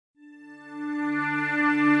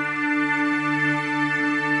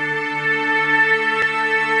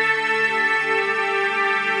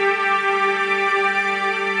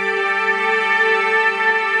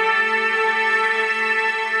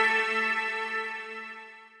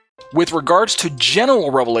with regards to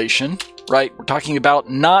general revelation, right? We're talking about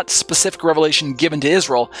not specific revelation given to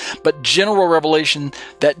Israel, but general revelation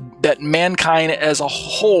that mankind as a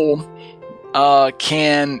whole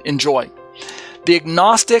can enjoy. The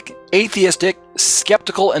agnostic, atheistic,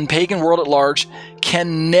 skeptical, and pagan world at large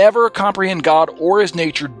can never comprehend God or his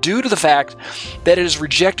nature due to the fact that it has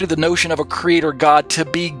rejected the notion of a creator God to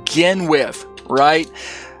begin with, right?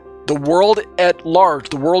 The world at large,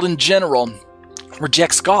 the world in general,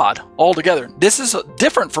 rejects God altogether. This is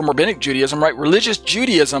different from Rabbinic Judaism, right? Religious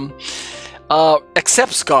Judaism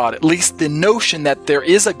accepts God, at least the notion that there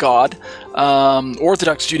is a God.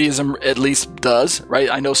 Orthodox Judaism at least does,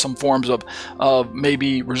 right? I know some forms of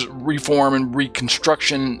maybe Reform and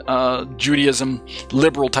Reconstruction Judaism,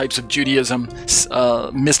 liberal types of Judaism,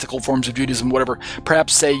 mystical forms of Judaism, whatever,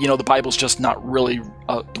 perhaps say, you know, the Bible's just not really,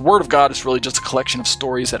 the Word of God is really just a collection of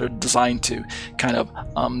stories that are designed to kind of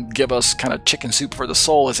give us kind of chicken soup for the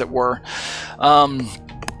soul, as it were.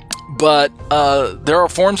 But there are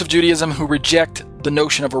forms of Judaism who reject the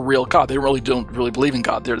notion of a real God. They don't really believe in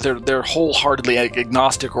God. They're wholeheartedly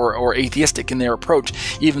agnostic or atheistic in their approach,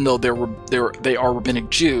 even though they are Rabbinic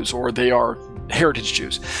Jews or they are heritage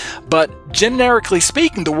Jews. But generically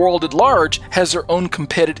speaking, the world at large has their own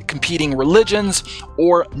competing religions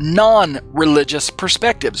or non-religious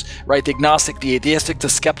perspectives, right? The agnostic, the atheistic, the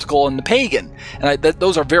skeptical, and the pagan. And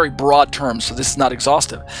those are very broad terms, so this is not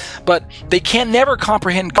exhaustive. But they can never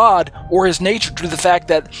comprehend God or his nature due to the fact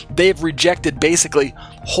that they've rejected basically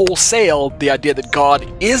wholesale the idea that God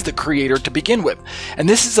is the creator to begin with. And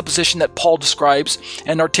this is a position that Paul describes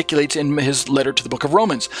and articulates in his letter to the book of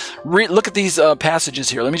Romans. Look at these passages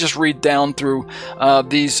here. Let me just read down through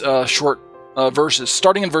these short verses.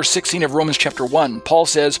 Starting in verse 16 of Romans chapter 1, Paul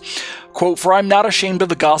says, quote, "For I am not ashamed of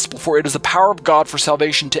the gospel, for it is the power of God for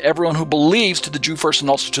salvation to everyone who believes, to the Jew first and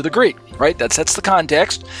also to the Greek." Right? That sets the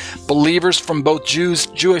context. Believers from both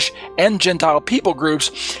Jewish and Gentile people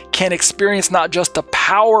groups can experience not just the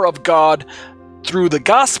power of God through the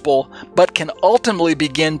gospel, but can ultimately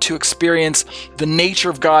begin to experience the nature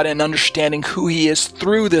of God and understanding who he is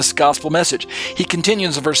through this gospel message. He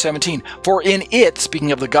continues in verse 17, "For in it,"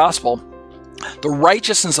 speaking of the gospel, "the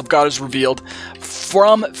righteousness of God is revealed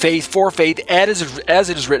from faith for faith, as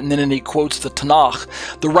it is written," and then he quotes the TaNaKH,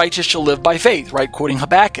 "the righteous shall live by faith," right, quoting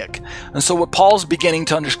Habakkuk. And so what Paul's beginning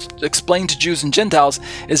to explain to Jews and Gentiles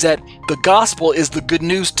is that the gospel is the good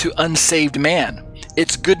news to unsaved man.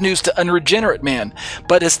 It's good news to unregenerate man.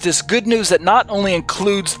 But it's this good news that not only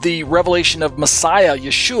includes the revelation of Messiah,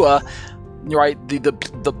 Yeshua, right,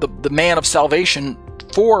 the man of salvation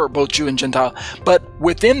for both Jew and Gentile, but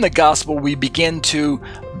within the gospel we begin to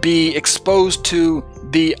be exposed to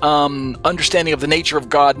the understanding of the nature of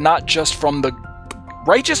God, not just from the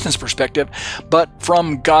righteousness perspective, but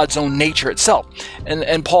from God's own nature itself.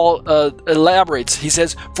 And Paul elaborates. He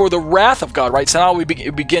says, "For the wrath of God," right? So now we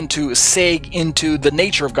begin to seg into the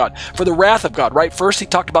nature of God. For the wrath of God, right? First he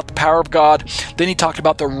talked about the power of God, then he talked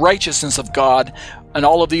about the righteousness of God, and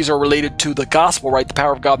all of these are related to the gospel, right? The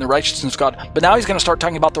power of God and the righteousness of God. But now he's going to start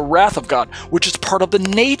talking about the wrath of God, which is part of the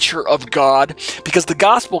nature of God, because the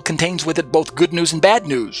gospel contains with it both good news and bad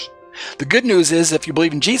news. The good news is, if you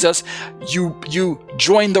believe in Jesus, you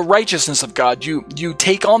join the righteousness of God. You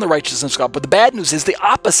take on the righteousness of God. But the bad news is the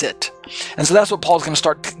opposite. And so that's what Paul's going to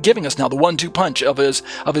start giving us now, the 1-2 punch of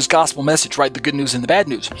his gospel message, right? The good news and the bad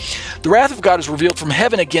news. The wrath of God is revealed from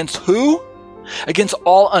heaven against who? Against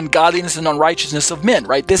all ungodliness and unrighteousness of men,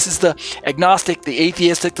 right? This is the agnostic, the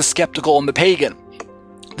atheistic, the skeptical, and the pagan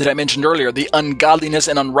that I mentioned earlier, the ungodliness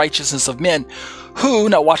and unrighteousness of men who,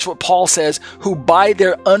 now watch what Paul says, who by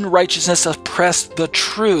their unrighteousness oppress the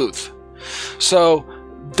truth. So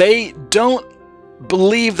they don't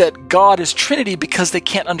believe that God is Trinity because they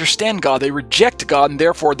can't understand God. They reject God, and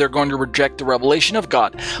therefore they're going to reject the revelation of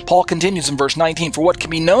God. Paul continues in verse 19, "For what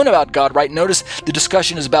can be known about God," right? Notice the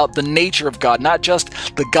discussion is about the nature of God, not just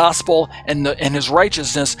the gospel and his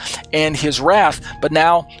righteousness and his wrath, but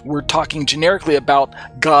now we're talking generically about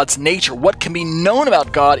God's nature. What can be known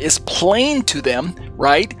about God is plain to them,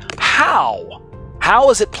 right? How?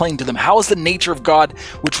 How is it plain to them? How is the nature of God,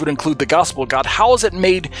 which would include the gospel of God, how is it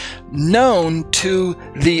made known to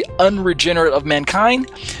the unregenerate of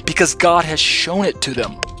mankind? Because God has shown it to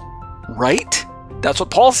them, right? That's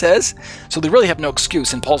what Paul says. So they really have no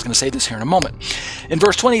excuse, and Paul's going to say this here in a moment. In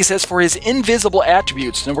verse 20 he says, "For his invisible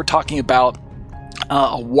attributes," and we're talking about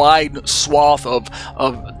a wide swath of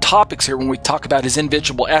topics here when we talk about his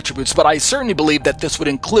invisible attributes, but I certainly believe that this would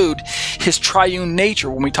include his triune nature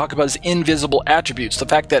when we talk about his invisible attributes. The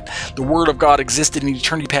fact that the Word of God existed in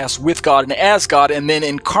eternity past with God and as God, and then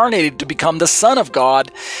incarnated to become the Son of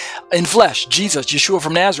God in flesh, Jesus, Yeshua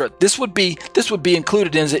from Nazareth. This would be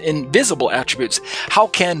included in his invisible attributes. How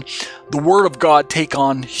can the Word of God take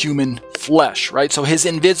on human flesh, right? So his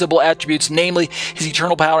invisible attributes, namely his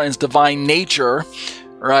eternal power and his divine nature,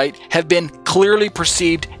 right, have been clearly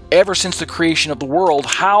perceived ever since the creation of the world.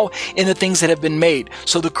 How? In the things that have been made.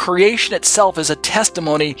 So the creation itself is a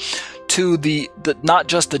testimony to the not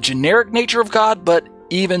just the generic nature of God, but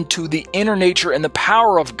even to the inner nature and the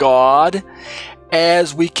power of God,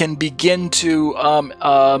 as we can begin to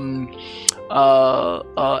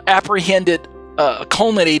apprehend it,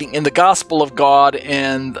 culminating in the gospel of God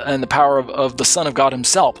and the power of the Son of God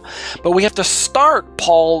himself. But we have to start,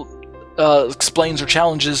 Paul explains or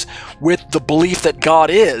challenges, with the belief that God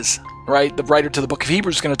is, right? The writer to the book of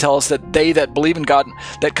Hebrews is going to tell us that they that believe in God,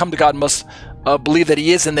 that come to God, must believe that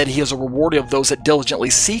he is, and that he is a rewarder of those that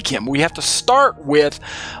diligently seek him. We have to start with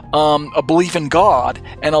a belief in God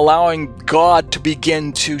and allowing God to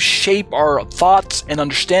begin to shape our thoughts and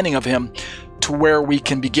understanding of him, to where we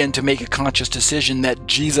can begin to make a conscious decision that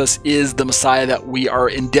Jesus is the Messiah that we are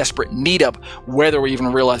in desperate need of, whether we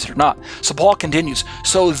even realize it or not. So Paul continues,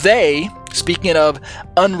 so they, speaking of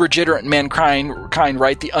unregenerate mankind,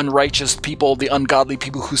 right, the unrighteous people, the ungodly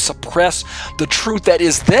people who suppress the truth that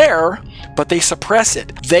is there, but they suppress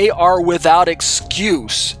it. They are without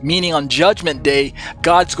excuse, meaning on Judgment Day,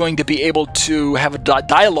 God's going to be able to have a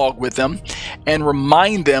dialogue with them and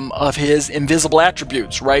remind them of his invisible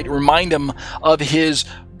attributes, right? Remind them of his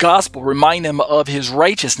gospel, remind them of his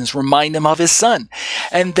righteousness, remind them of his Son.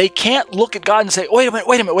 And they can't look at God and say, wait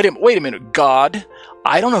a minute, God,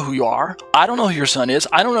 I don't know who you are. I don't know who your Son is.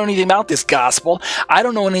 I don't know anything about this gospel. I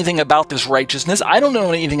don't know anything about this righteousness. I don't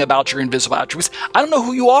know anything about your invisible attributes. I don't know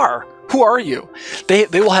who you are. Who are you? They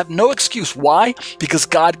will have no excuse. Why? Because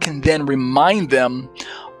God can then remind them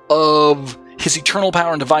of his eternal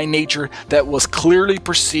power and divine nature that was clearly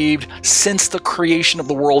perceived since the creation of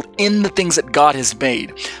the world in the things that God has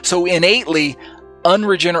made. So innately,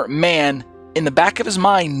 unregenerate man in the back of his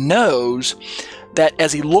mind knows that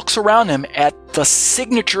as he looks around him at the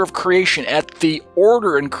signature of creation, at the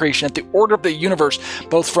order in creation, at the order of the universe,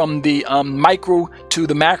 both from the micro to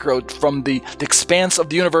the macro, from the expanse of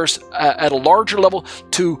the universe at a larger level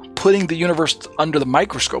to putting the universe under the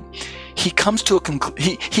microscope, he comes to a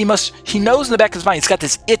conclusion. He knows in the back of his mind, he's got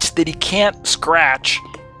this itch that he can't scratch,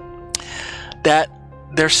 that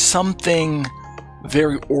there's something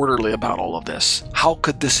very orderly about all of this. How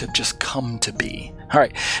could this have just come to be? All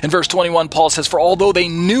right. In verse 21, Paul says, "For although they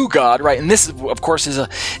knew God," right, and this, of course, is a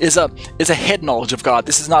head knowledge of God.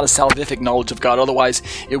 This is not a salvific knowledge of God. Otherwise,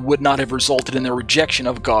 it would not have resulted in their rejection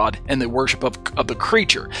of God and the worship of the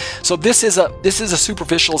creature. So this is a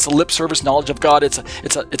superficial, it's a lip service knowledge of God. It's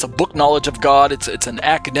a book knowledge of God. It's an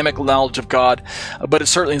academic knowledge of God, but it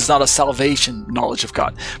certainly is not a salvation knowledge of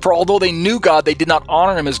God. For although they knew God, they did not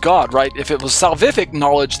honor him as God. Right? If it was salvific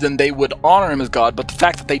knowledge, then they would honor him as God. But the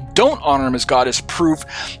fact that they don't honor him as God is proof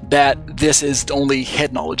that this is only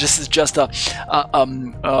head knowledge. This is just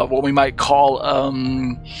what we might call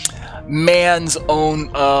man's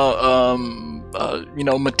own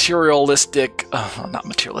materialistic, not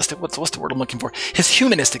materialistic, what's the word I'm looking for? His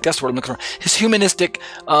humanistic, that's the word I'm looking for. His humanistic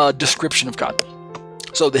description of God.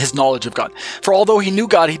 So his knowledge of God. For although he knew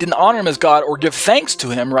God, he didn't honor him as God or give thanks to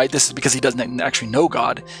him, right? This is because he doesn't actually know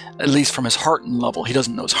God, at least from his heart level. He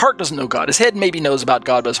doesn't know. His heart doesn't know God. His head maybe knows about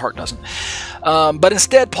God, but his heart doesn't. But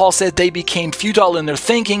instead, Paul said they became futile in their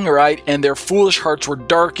thinking, right? And their foolish hearts were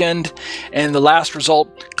darkened. And the last result,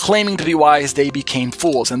 claiming to be wise, they became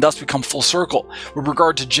fools, and thus become full circle. With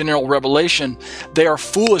regard to general revelation, they are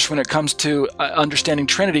foolish when it comes to understanding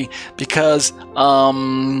Trinity, because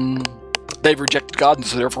they've rejected God, and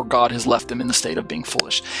so therefore God has left them in the state of being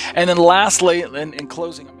foolish. And then lastly, in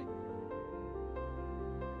closing,